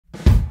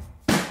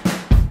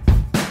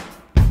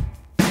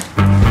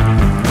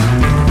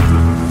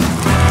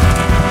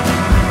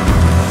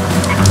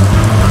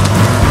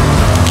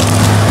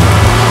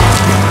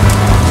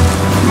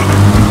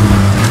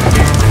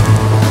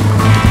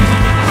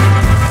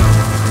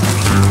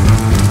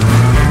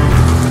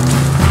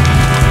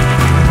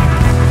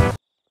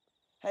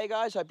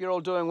guys, hope you're all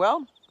doing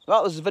well.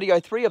 Well, this is video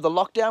 3 of the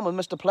lockdown with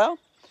Mr Plow.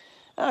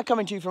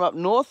 Coming to you from up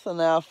north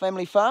on our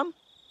family farm.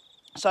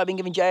 So I've been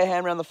giving Jay a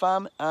hand around the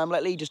farm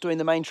lately, just doing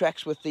the main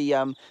tracks with the,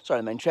 the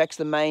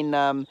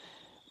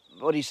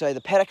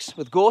paddocks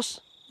with gorse.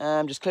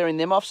 Just clearing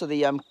them off so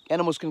the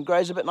animals can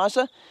graze a bit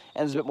nicer,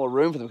 and there's a bit more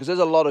room for them because there's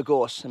a lot of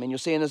gorse. I mean, you'll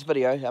see in this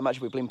video how much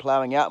we've been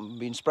ploughing out and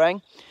been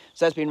spraying,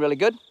 so that's been really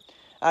good.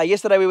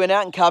 Yesterday we went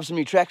out and carved some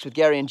new tracks with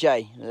Gary and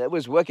Jay. It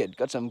was wicked.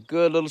 Got some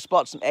good little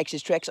spots, some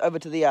access tracks over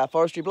to the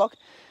forestry block,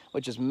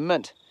 which is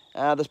mint.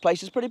 This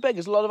place is pretty big.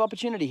 There's a lot of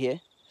opportunity here,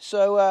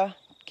 so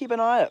keep an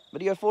eye out.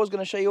 Video 4 is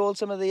going to show you all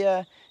some of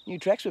the new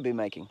tracks we've been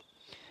making.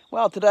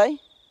 Well, today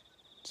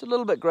it's a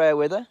little bit grayer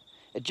weather.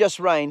 It just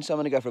rained, so I'm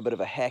going to go for a bit of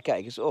a hack,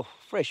 because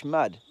fresh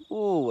mud,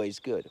 always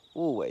good,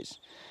 always.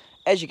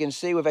 As you can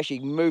see, we've actually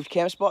moved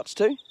camp spots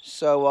too,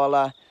 so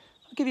I'll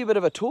give you a bit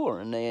of a tour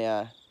in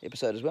the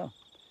episode as well.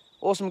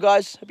 Awesome,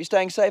 guys. Hope you're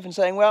staying safe and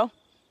staying well.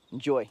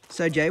 Enjoy.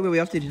 So, Jay, where are we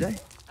off to today?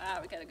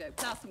 We're going to go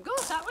plough some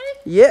gorse, aren't we?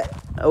 Yeah.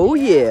 Oh,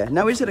 yeah.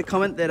 Now, we just had a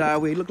comment that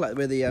we look like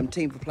we're the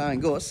team for ploughing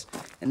gorse,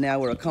 and now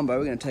we're a combo.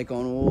 We're going to take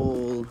on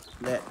all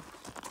that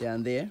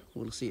down there.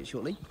 We'll see it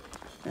shortly.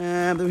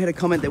 But we had a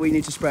comment that we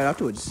need to spray it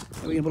afterwards.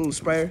 Are we going to put a little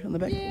sprayer on the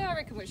back? Yeah, I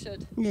reckon we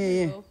should.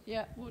 Yeah.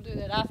 Yeah, we'll do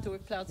that after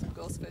we've ploughed some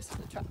gorse first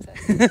for the trucks.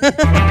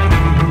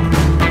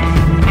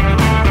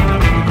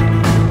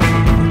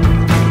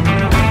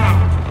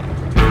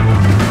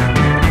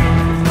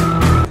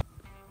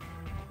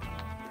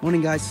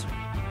 Morning, guys.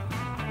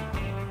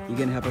 You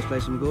going to help us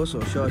play some gorse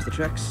or show us the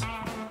tracks?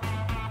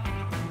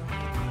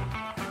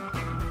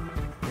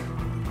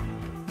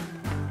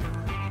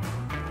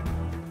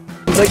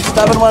 Big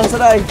stubborn ones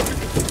today.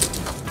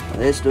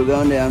 They're still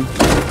going down.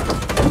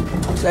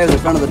 Stay with the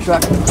front of the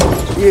truck.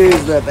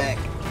 Use the back.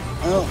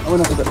 Oh, I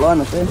went off a bit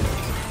line up there.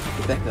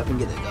 Get back up and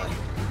get that guy.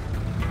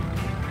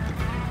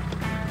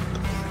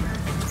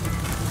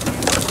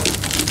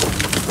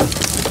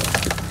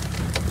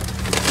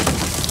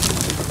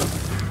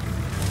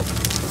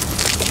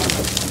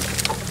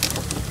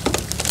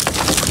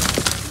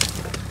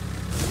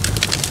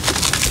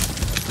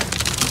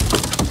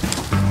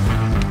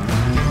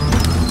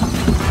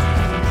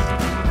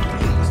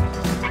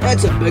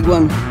 That's a big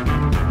one.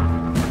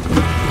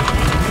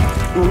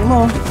 One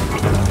more.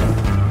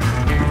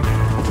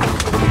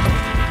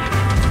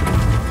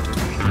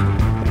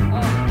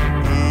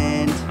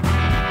 And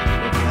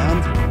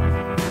round.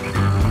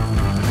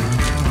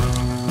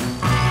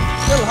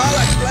 Little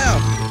highlight plow.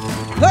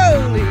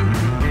 Holy!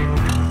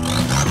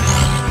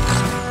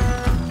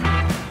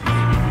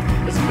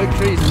 There's some big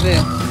trees in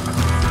there.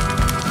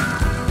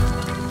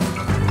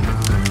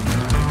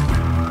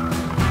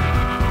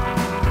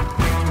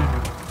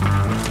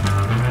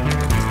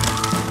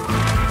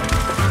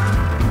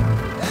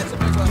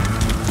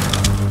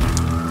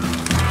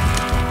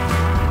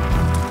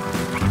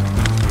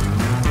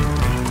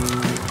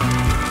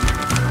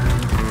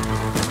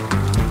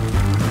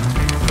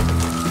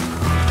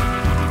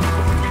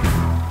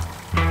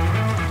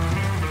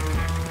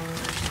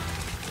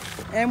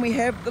 And we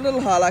have the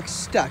little hilux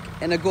stuck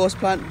in a gorse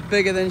plant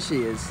bigger than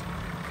she is.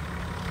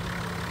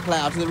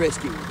 Plow to the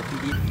rescue.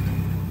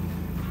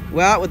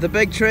 Well, with the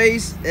big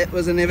trees, it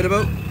was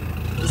inevitable.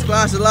 This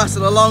glass has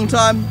lasted a long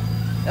time.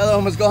 The other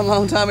one was gone a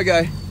long time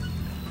ago.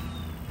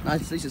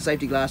 Nice, at least it's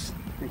safety glass.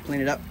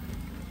 Clean it up.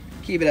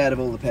 Keep it out of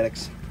all the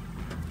paddocks.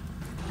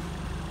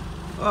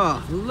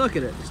 Oh, look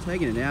at it. It's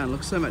taking it down. It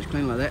looks so much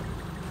cleaner like that.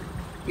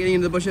 Getting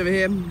into the bush over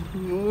here.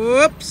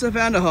 Whoops, I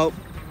found a hole.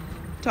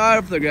 Tire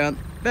off the ground.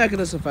 Back of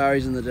the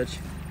safaris in the ditch.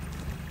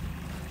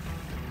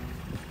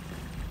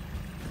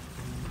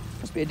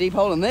 Must be a deep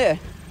hole in there.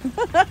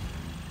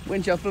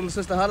 Winch off little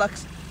sister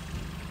hilux.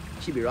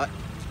 She'd be right.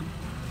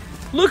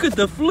 Look at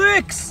the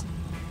flicks!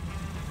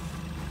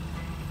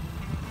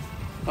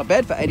 Not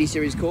bad for 80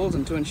 series coils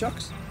and 2-inch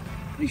shocks.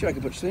 Pretty sure I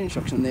could put 2-inch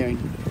shocks in there and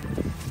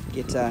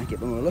get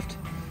them on a lift.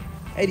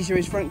 80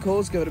 series front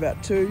coils give it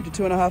about 2 to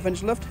 2.5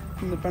 inch lift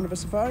from the front of a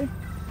safari.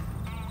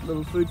 A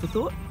little food for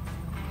thought.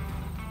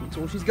 That's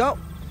all she's got.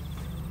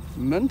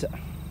 Minter.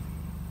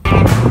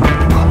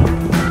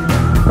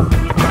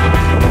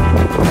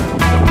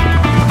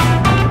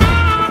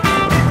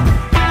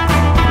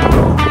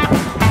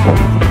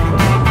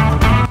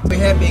 We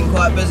have been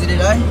quite busy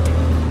today.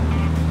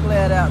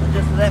 Cleared out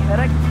just of that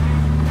paddock.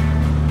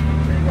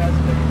 There goes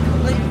a bit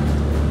quickly.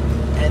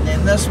 And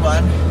then this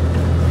one,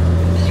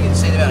 as you can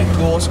see, the amount of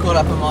gorse caught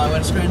up on my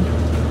windscreen.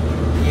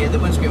 Yeah, the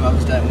windscreen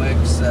wipers don't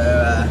work,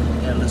 so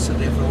it'll just sit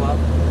there for a while.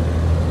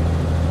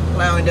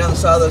 Ploughing down the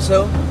side of this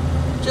hill.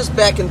 Just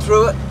backing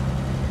through it.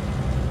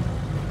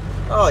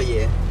 Oh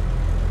yeah.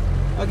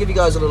 I'll give you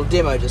guys a little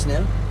demo just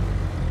now.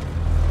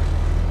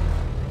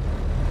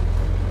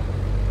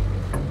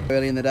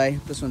 Early in the day,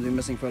 this one's been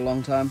missing for a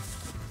long time.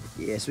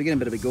 Yeah, so we're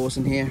getting a bit of a gorse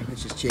in here.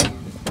 Let's just check.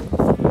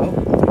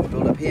 Oh,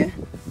 filled up here.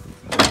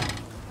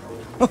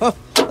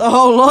 The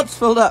whole lot's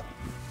filled up.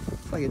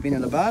 It's like it's been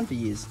in a barn for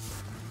years.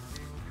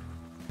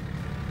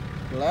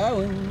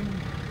 Blowing.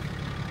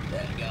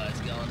 That guy's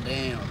going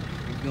down.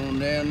 He's going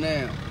down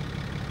now.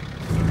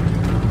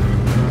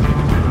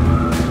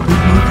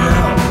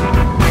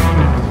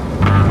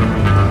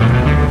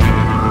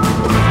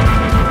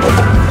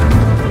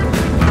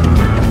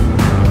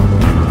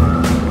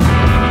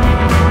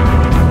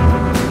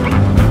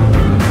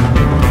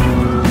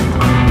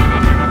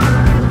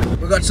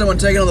 someone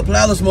taking on the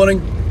plough this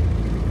morning.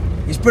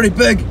 He's pretty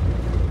big.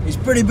 He's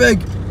pretty big.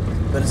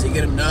 But is he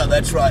gonna? No,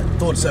 that's right.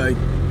 Thought so.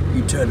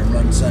 You turn and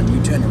run, son. You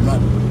turn and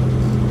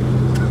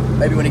run.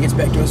 Maybe when he gets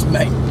back to his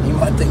mate, he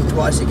might think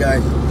twice. He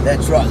go,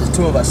 that's right. There's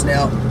two of us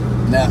now.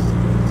 Now.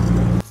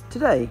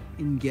 Today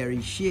in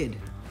Gary's shed,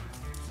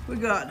 we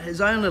got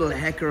his own little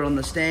hacker on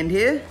the stand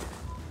here.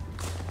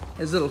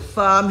 His little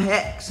farm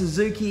hack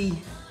Suzuki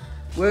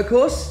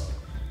workhorse.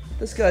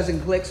 This goes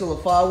and collects all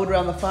the firewood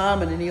around the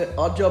farm and any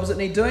odd jobs that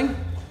need doing.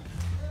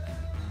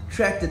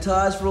 Tractor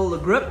tyres for all the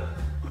grip.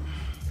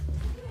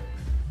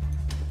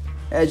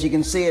 As you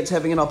can see, it's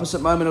having an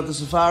opposite moment of the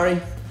Safari.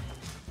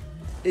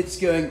 It's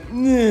going,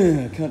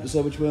 I can't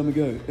decide which way I'm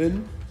gonna go,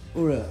 in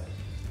or out.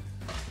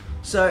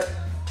 So,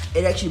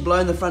 it actually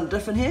blown the front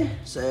diff in here.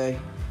 So,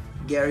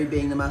 Gary,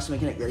 being the master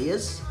mechanic that he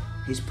is,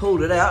 he's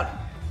pulled it out.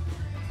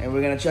 And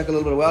we're gonna chuck a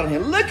little bit of weld in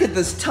here. Look at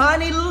this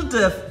tiny little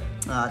diff.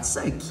 Oh, it's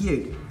so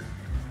cute.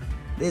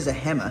 There's a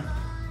hammer.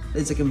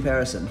 There's a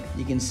comparison.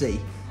 You can see.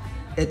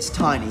 It's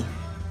tiny.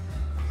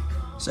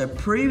 So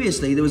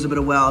previously there was a bit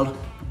of weld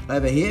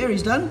over here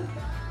he's done,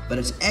 but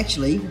it's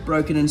actually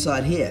broken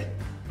inside here.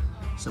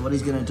 So what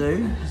he's gonna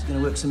do, he's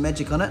gonna work some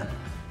magic on it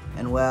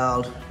and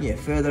weld,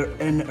 further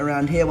in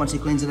around here once he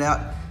cleans it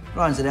out,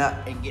 grinds it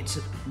out and gets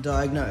it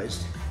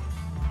diagnosed.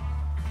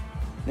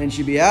 Then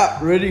she'll be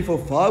out, ready for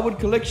firewood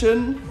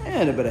collection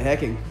and a bit of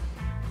hacking.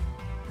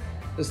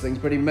 This thing's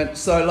pretty mint,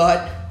 so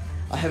light.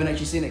 I haven't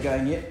actually seen it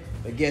going yet,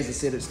 but Gazas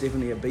said it's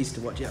definitely a beast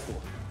to watch out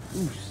for.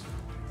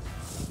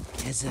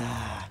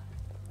 Gazza.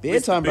 Bear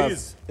time,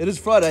 bruv. It is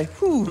Friday.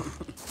 Whew.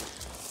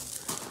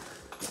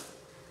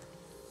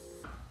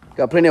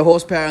 Got plenty of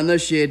horsepower in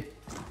this shed.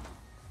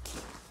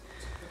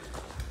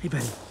 Hey,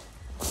 buddy.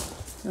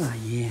 Oh,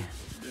 yeah.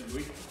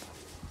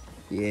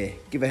 Yeah,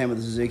 give a hand with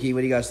the Suzuki.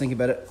 What do you guys think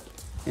about it?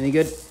 Any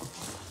good?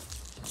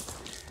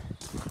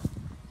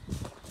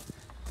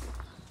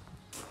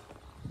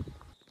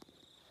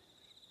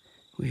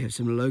 We have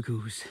some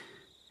locals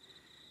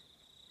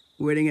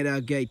waiting at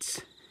our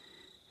gates.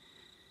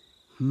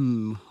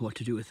 What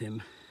to do with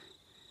them?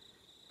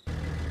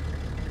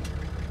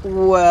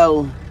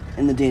 Well,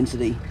 in the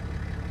density.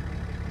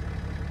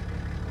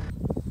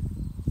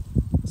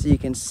 So you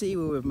can see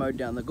where we've mowed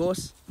down the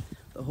gorse.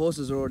 The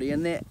horses are already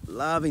in there,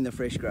 loving the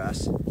fresh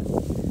grass.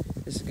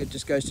 This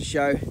just goes to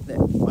show that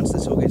once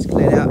this all gets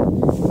cleared out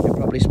and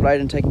properly sprayed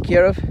and taken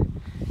care of,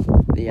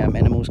 the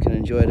animals can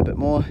enjoy it a bit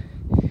more.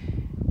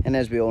 And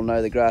as we all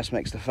know, the grass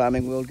makes the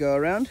farming world go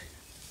around.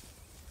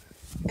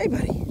 Hey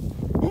buddy,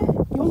 yeah,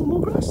 you want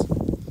more grass?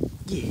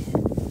 Yeah.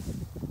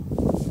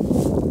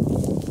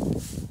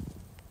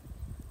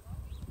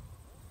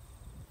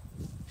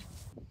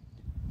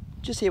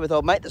 Just here with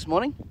old mate this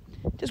morning.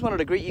 Just wanted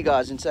to greet you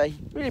guys and say,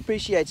 really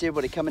appreciates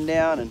everybody coming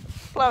down and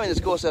blowing this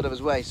gorse out of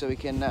his way so we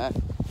can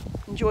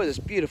enjoy this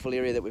beautiful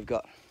area that we've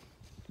got.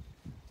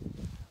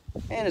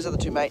 And his other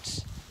two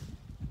mates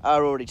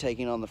are already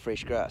taking on the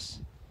fresh grass.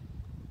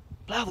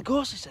 Plough the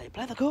gorse, I say,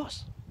 plough the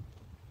gorse.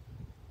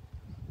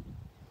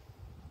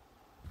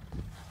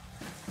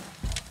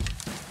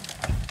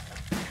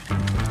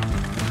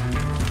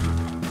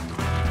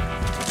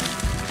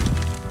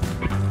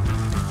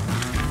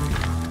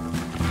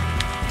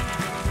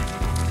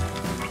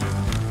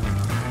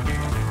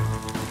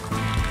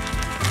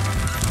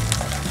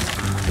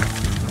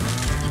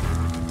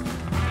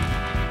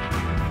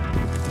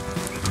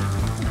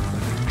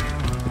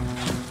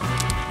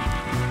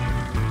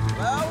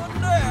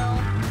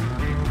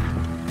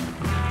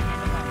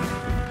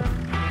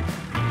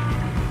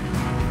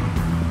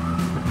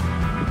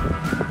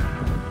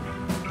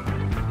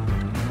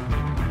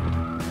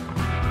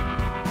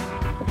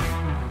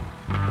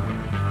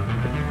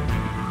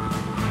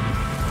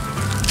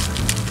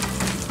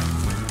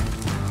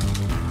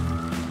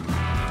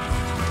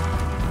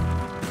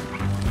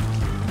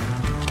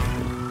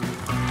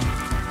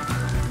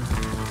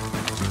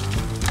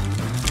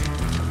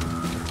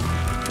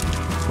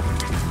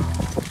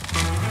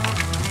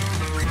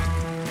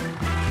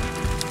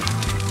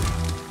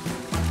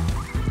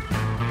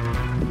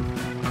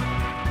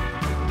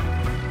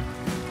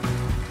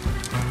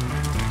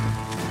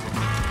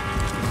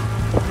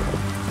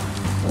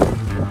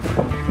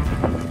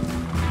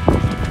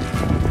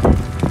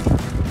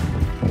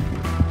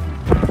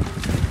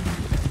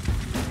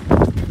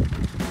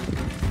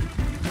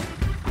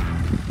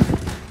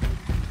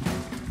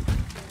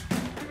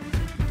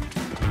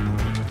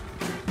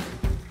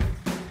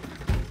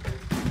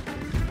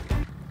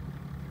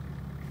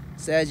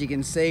 So as you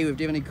can see, we've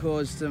definitely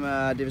caused some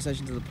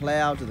devastation to the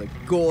plough, to the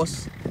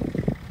gorse.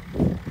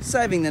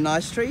 Saving the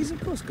nice trees,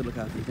 of course, good look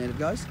after these native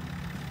guys.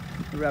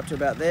 We're up to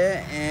about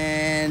there,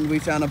 and we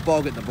found a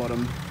bog at the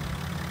bottom.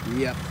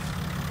 Yep.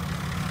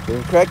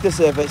 We've cracked the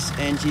surface,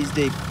 and she's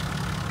deep.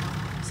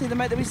 See the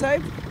mate that we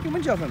saved? Good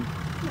winch off him.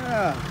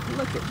 Ah,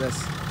 look at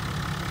this.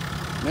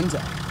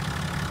 Minter.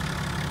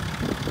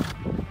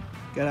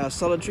 Got our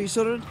solid tree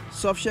sorted,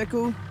 soft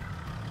shackle,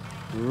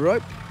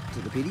 rope to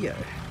the PDO.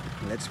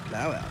 Let's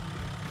plough out.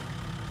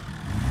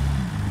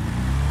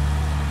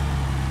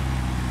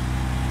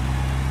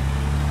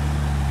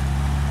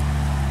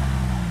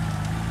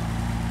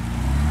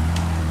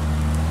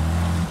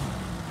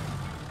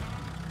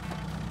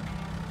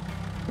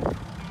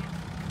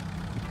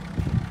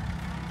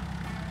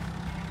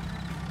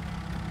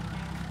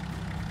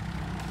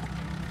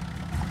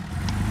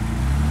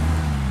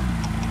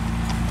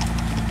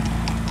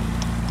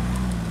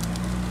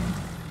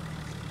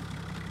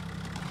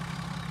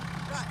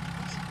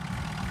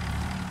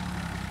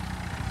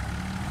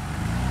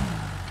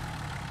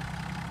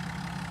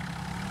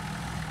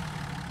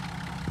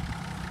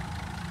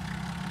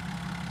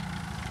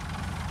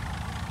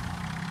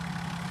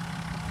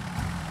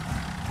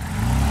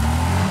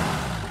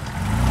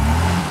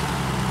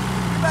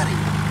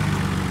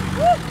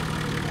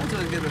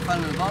 get a bit of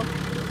fun in the vlog.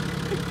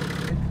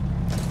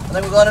 I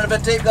think we've gone in a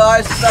bit deep,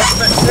 guys. Stuff's a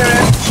bit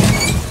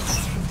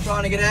serious.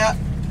 Trying to get out.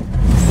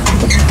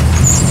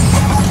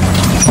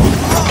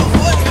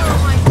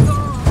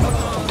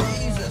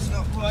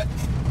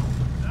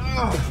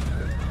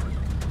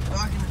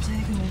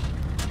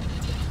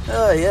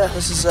 Oh yeah,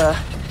 this is a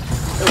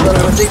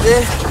little bit deep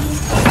there.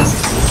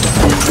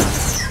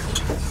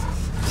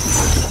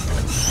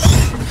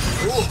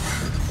 Ooh.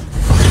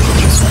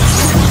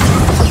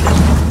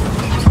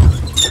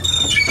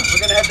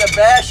 We're gonna have to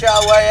bash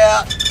our way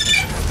out.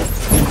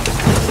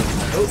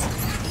 Ooh.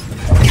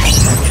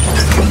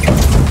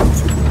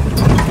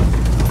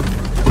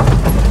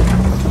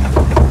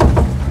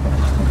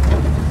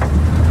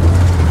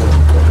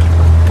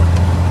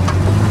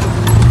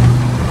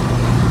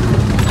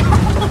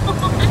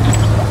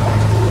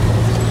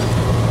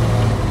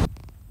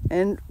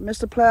 And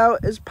Mr. Plow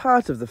is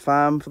part of the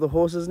farm for the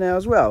horses now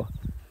as well.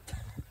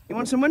 You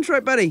want some winch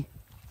rope, buddy?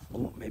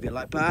 Oh, maybe a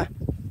light bar?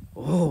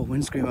 Oh,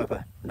 windscreen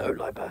wiper. No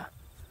light bar.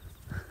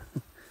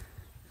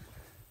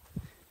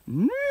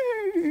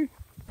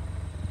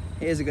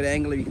 Here's a good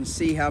angle. You can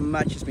see how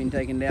much has been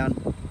taken down.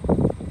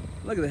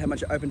 Look at how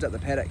much it opens up the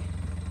paddock.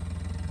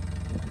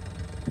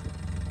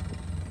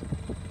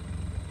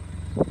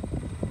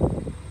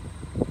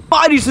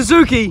 Mighty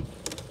Suzuki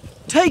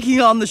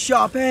taking on the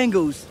sharp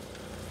angles.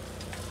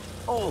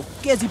 Oh,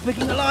 Gazzy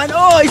picking the line.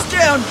 Oh, he's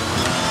down.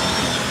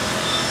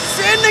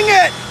 Sending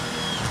it.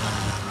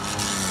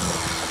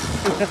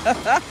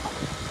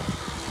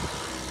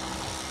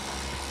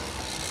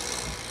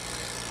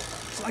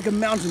 It's like a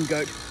mountain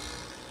goat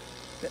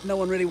that no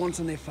one really wants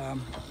on their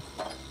farm.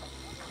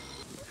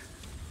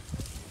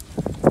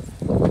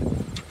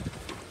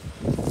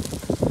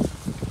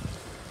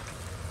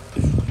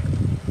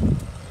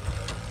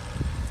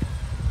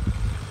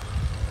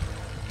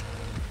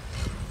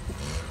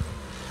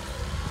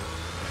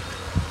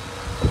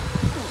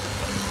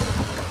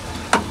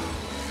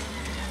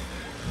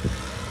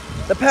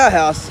 The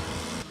powerhouse.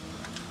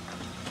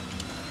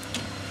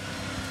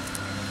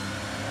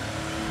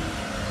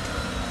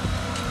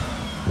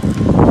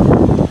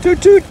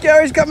 Toot toot,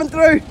 Gary's coming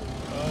through.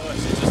 Oh,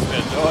 she just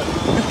about died.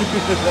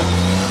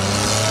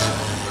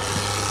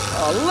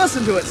 Oh,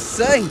 listen to it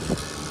sing.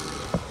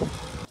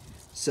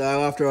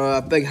 So after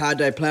a big hard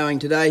day ploughing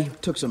today,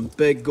 took some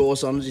big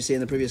gorse on, as you see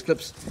in the previous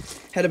clips.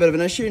 Had a bit of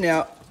an issue.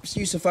 Now,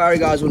 you safari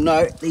guys will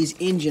know, these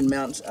engine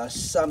mounts are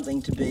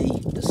something to be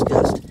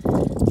discussed.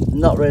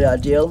 Not really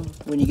ideal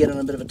when you get on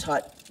a bit of a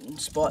tight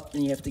spot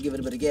and you have to give it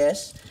a bit of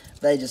gas.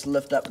 They just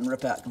lift up and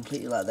rip out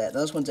completely like that.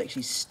 Now, this one's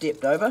actually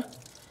stepped over.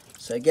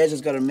 So Gaz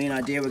has got a mean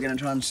idea. We're going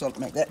to try and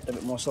make that a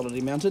bit more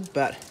solidly mounted.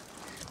 But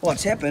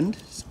what's happened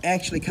is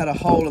actually cut a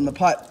hole in the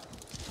pipe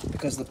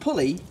because the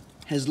pulley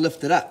has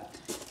lifted up.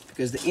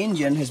 Because the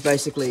engine has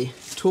basically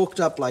torqued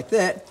up like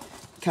that,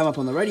 come up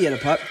on the radiator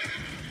pipe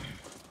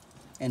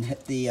and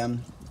hit the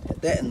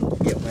hit that and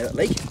made it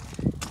leak.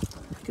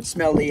 You can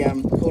smell the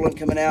coolant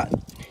coming out.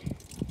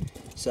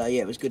 So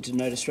yeah, it was good to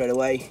notice straight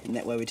away, and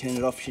that way we turned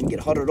it off. Shouldn't get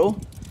hot at all,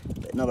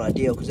 but not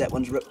ideal because that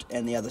one's ripped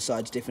and the other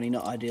side's definitely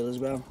not ideal as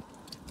well.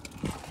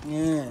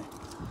 Yeah,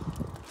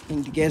 I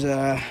think to get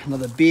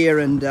another beer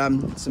and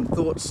some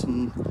thoughts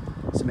and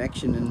some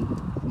action, and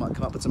might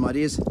come up with some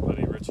ideas.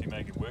 Bloody Richie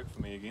making work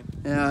for me again.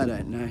 Yeah, I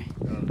don't know.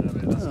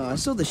 Oh, I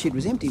saw the shed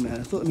was empty,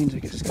 man. I thought it meant I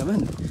could just come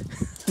in.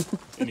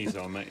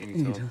 Anytime, mate,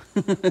 anytime.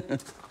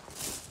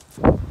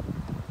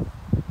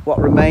 What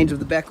remains of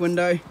the back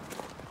window?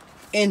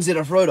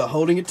 NZF rotor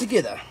holding it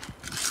together.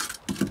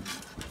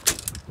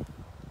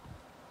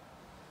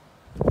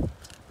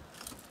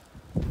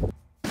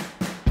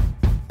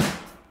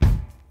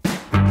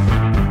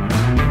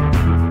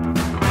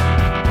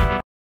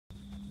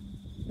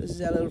 This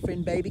is our little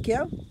friend baby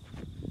cow.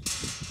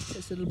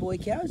 This little boy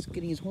cow is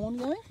getting his horn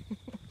going.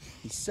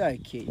 He's so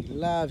cute, he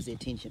loves the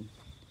attention.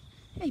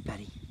 Hey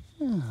buddy.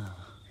 Oh,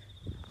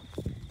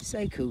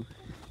 so cool.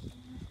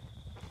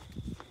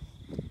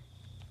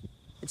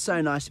 It's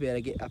so nice to be able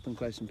to get up and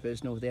close and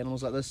personal with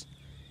animals like this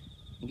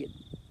and get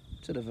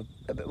sort of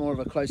a bit more of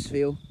a close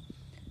feel.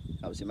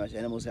 Obviously most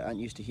animals aren't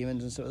used to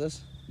humans and stuff like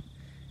this.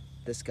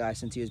 This guy,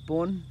 since he was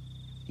born,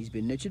 he's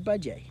been nurtured by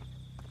Jay.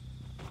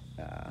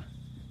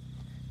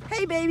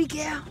 Hey baby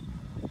cow!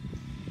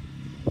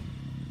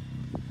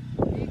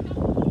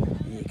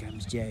 Here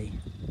comes Jay.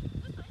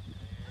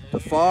 The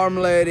farm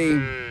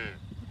lady.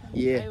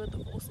 Yeah.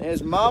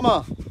 There's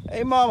Mama.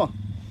 Hey Mama.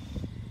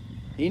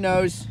 He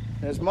knows.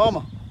 There's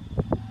Mama.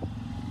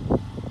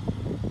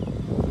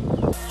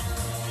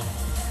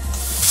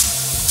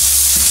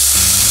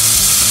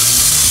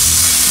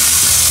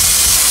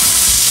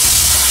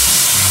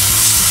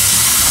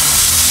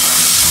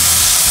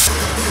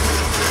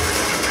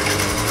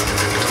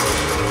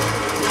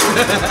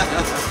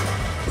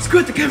 It's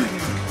good to come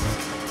here.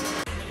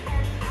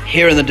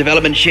 Here in the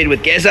development shed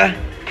with Gaza.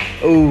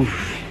 Ooh,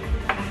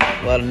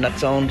 a lot of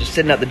nuts on, just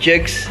setting up the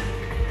jigs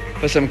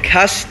for some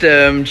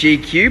custom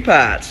GQ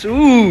parts.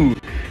 Ooh,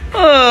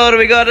 oh, what do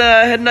we got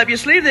heading up your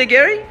sleeve there,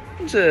 Gary?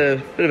 It's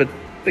a bit of a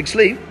big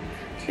sleeve.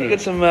 So you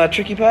got some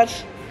tricky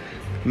parts.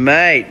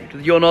 Mate,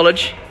 with your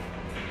knowledge,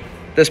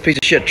 this piece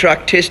of shit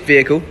truck test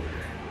vehicle,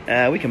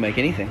 we can make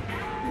anything.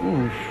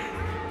 Ooh.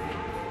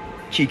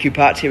 GQ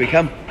parts, here we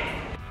come.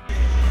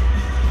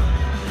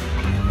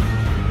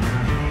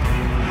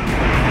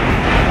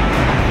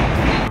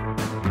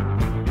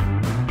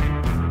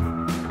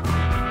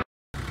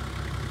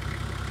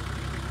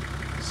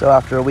 So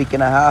after a week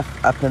and a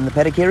half up in the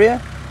paddock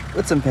area,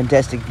 with some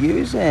fantastic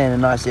views and a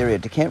nice area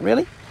to camp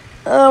really,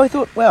 we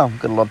thought, well,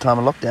 got a lot of time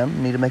in lockdown,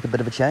 need to make a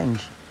bit of a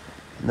change.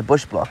 In the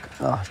bush block,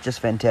 oh, it's just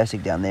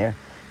fantastic down there.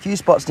 A few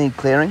spots need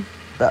clearing,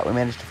 but we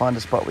managed to find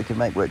a spot we can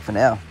make work for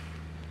now.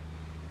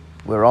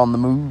 We're on the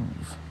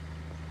move.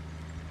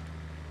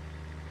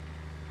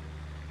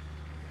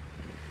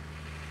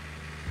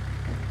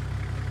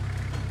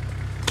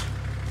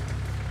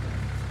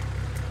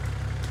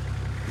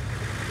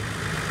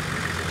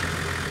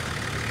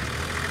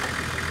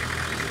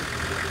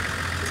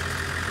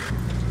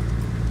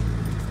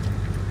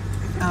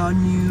 Our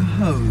new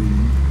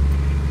home.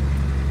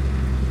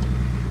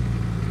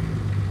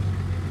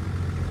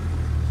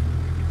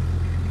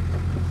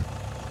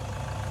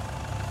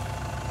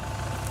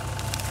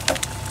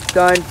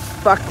 Don't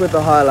fuck with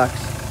the Hilux.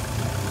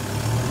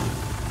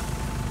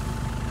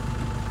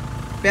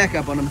 Back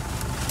up on him.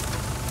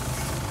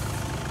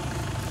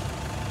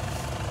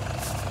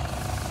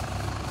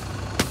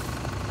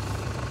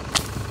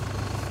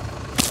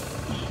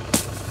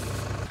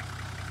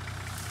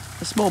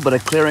 A small bit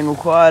of clearing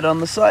required on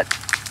the site,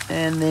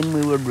 and then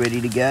we were ready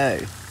to go.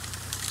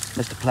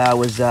 Mr Plow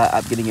was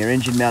up getting her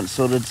engine mount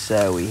sorted,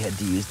 so we had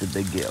to use the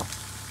big girl.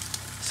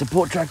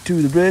 Support truck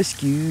to the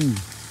rescue.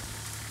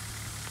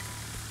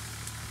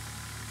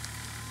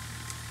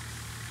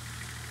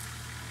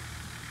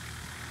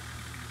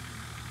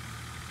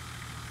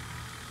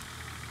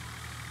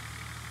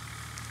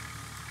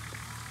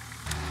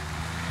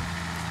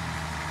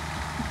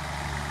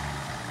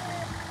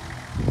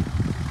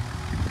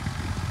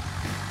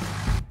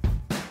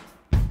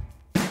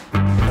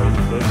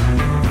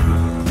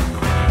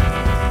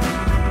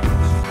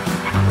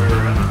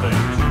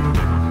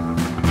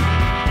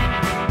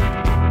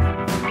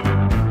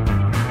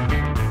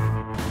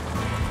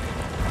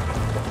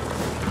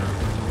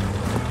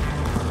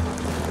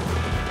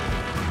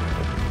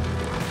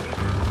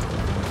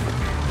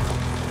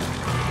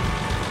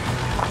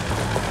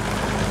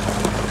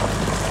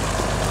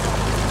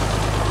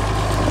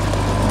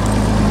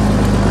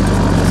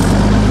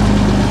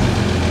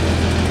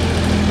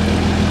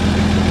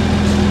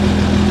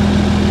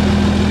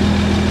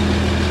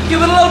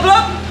 Give it a little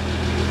blow.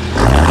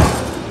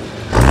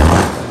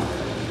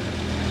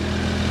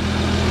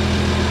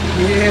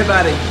 Yeah,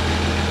 buddy.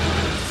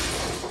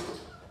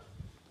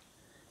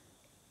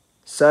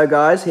 So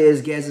guys,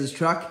 here's Gaz's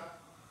truck.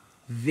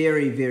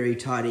 Very, very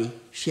tidy.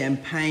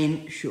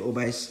 Champagne short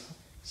base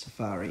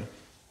safari.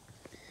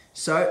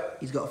 So,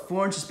 he's got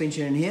 4-inch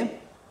suspension in here.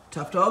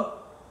 Tough dog.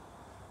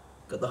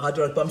 Got the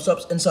hydraulic bump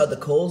stops inside the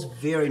coils.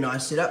 Very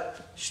nice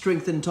setup.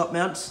 Strengthened top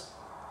mounts.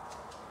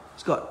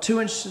 It's got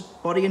 2-inch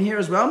body in here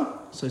as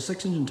well, so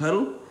 6-inch in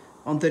total,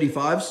 on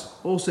 35s,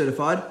 all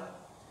certified.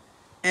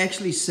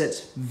 Actually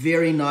sits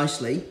very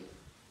nicely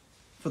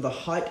for the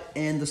height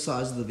and the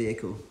size of the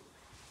vehicle.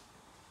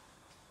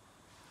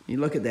 You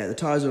look at that, the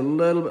tyres are a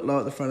little bit low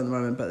at the front at the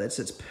moment, but that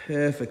sits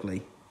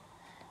perfectly.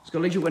 It's got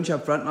an electric winch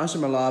up front, nice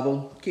and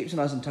reliable, keeps it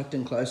nice and tucked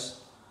in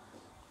close.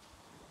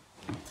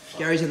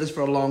 Gary's had this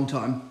for a long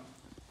time.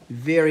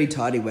 Very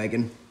tidy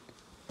wagon.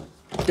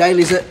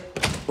 Dailies it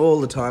all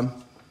the time.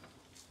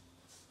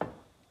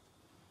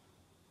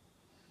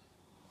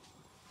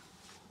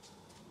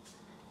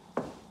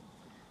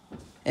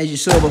 As you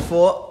saw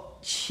before,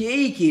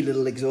 cheeky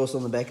little exhaust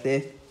on the back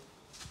there.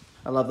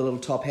 I love the little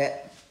top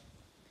hat.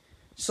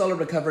 Solid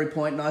recovery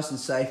point, nice and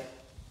safe.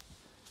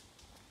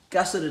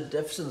 Gusseted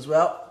diffs as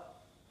well.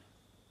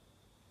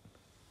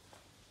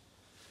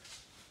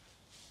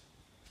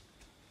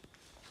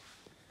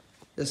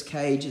 This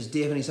cage is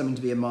definitely something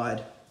to be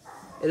admired.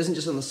 It isn't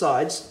just on the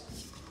sides,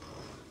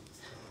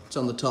 it's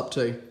on the top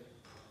too.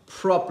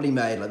 Properly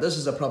made, like this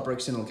is a proper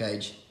external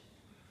cage.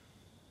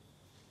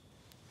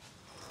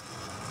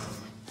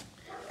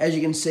 As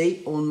you can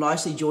see, all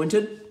nicely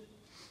jointed.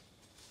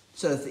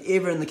 So if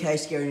ever in the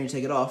case Gary need to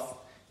take it off,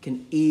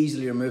 can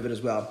easily remove it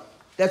as well.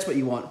 That's what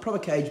you want, a proper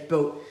cage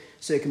built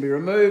so it can be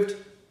removed.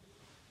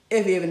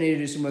 If you ever need to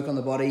do some work on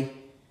the body,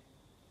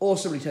 or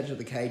simply touch up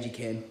the cage, you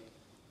can.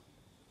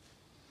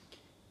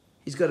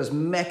 He's got his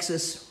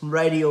Maxxis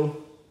radial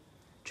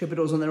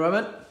tripodors on there at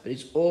the moment, but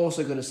he's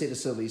also got a set of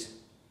Silvies.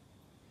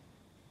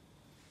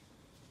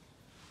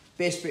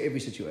 Best for every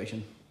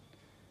situation.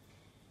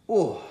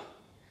 Oh.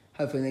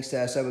 Hopefully next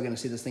day or so we're going to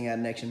see this thing out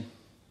in action.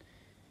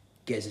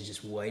 Gaz is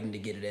just waiting to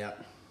get it out.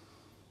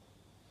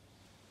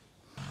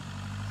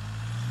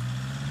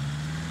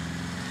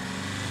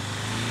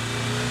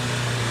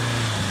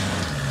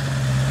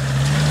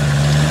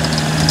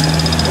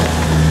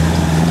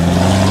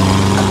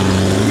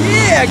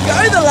 Yeah,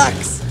 go the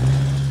Lux!